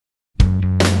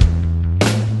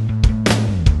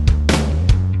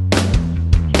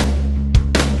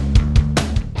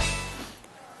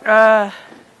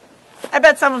I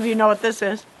bet some of you know what this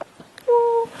is.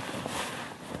 Ooh.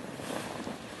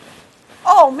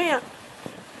 Oh man,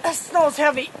 the snow's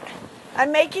heavy.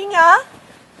 I'm making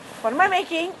what am I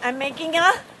making? I'm making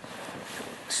a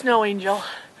snow angel.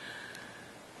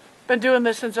 Been doing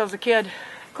this since I was a kid.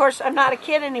 Of course, I'm not a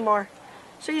kid anymore.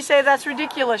 So you say that's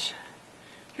ridiculous.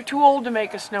 You're too old to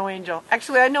make a snow angel.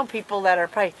 Actually, I know people that are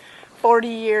probably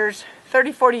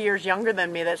 30, 40 years younger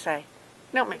than me that say,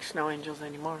 don't make snow angels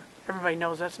anymore. Everybody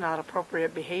knows that's not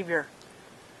appropriate behavior.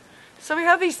 So we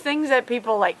have these things that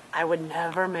people like, I would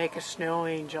never make a snow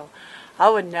angel. I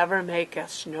would never make a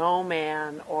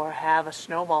snowman or have a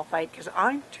snowball fight because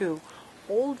I'm too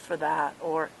old for that,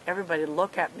 or everybody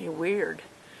look at me weird.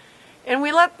 And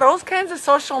we let those kinds of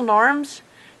social norms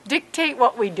dictate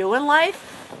what we do in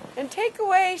life and take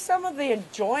away some of the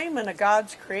enjoyment of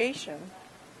God's creation.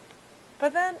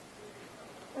 But then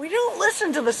we don't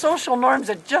listen to the social norms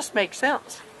that just make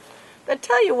sense. That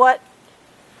tell you what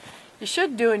you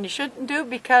should do and you shouldn't do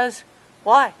because,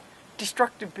 why?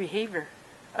 Destructive behavior.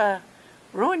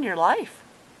 Ruin your life.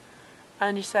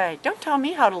 And you say, don't tell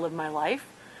me how to live my life.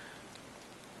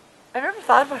 Have you ever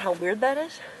thought about how weird that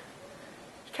is?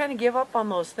 You kind of give up on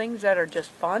those things that are just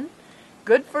fun,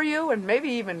 good for you, and maybe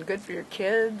even good for your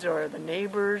kids or the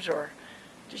neighbors or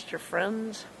just your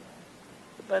friends.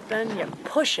 But then you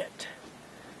push it,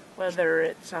 whether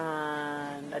it's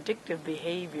on addictive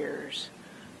behaviors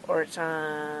or it's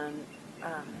on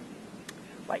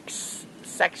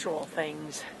sexual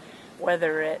things,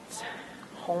 whether it's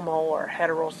homo or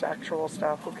heterosexual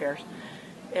stuff, who cares?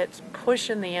 It's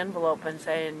pushing the envelope and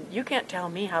saying, you can't tell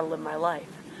me how to live my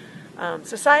life.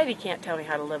 Society can't tell me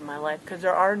how to live my life because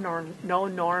there are no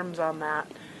norms on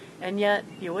that. And yet,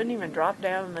 you wouldn't even drop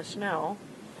down in the snow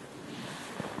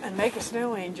and make a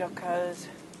snow angel because,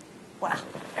 well,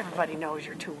 everybody knows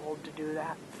you're too old to do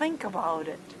that. Think about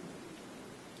it.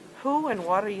 Who and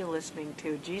what are you listening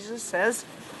to? Jesus says,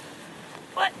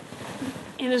 what?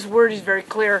 In His Word, He's very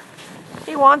clear.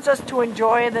 He wants us to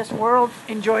enjoy this world,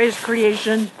 enjoy His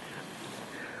creation,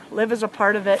 live as a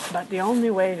part of it, but the only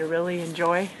way to really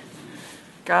enjoy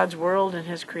God's world and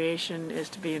His creation is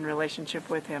to be in relationship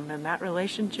with Him, and that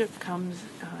relationship comes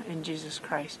in Jesus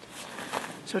Christ.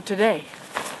 So today,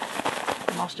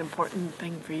 the most important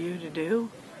thing for you to do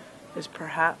is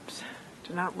perhaps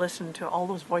to not listen to all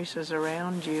those voices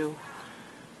around you,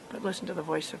 but listen to the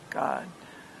voice of God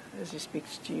as He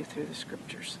speaks to you through the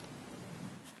Scriptures.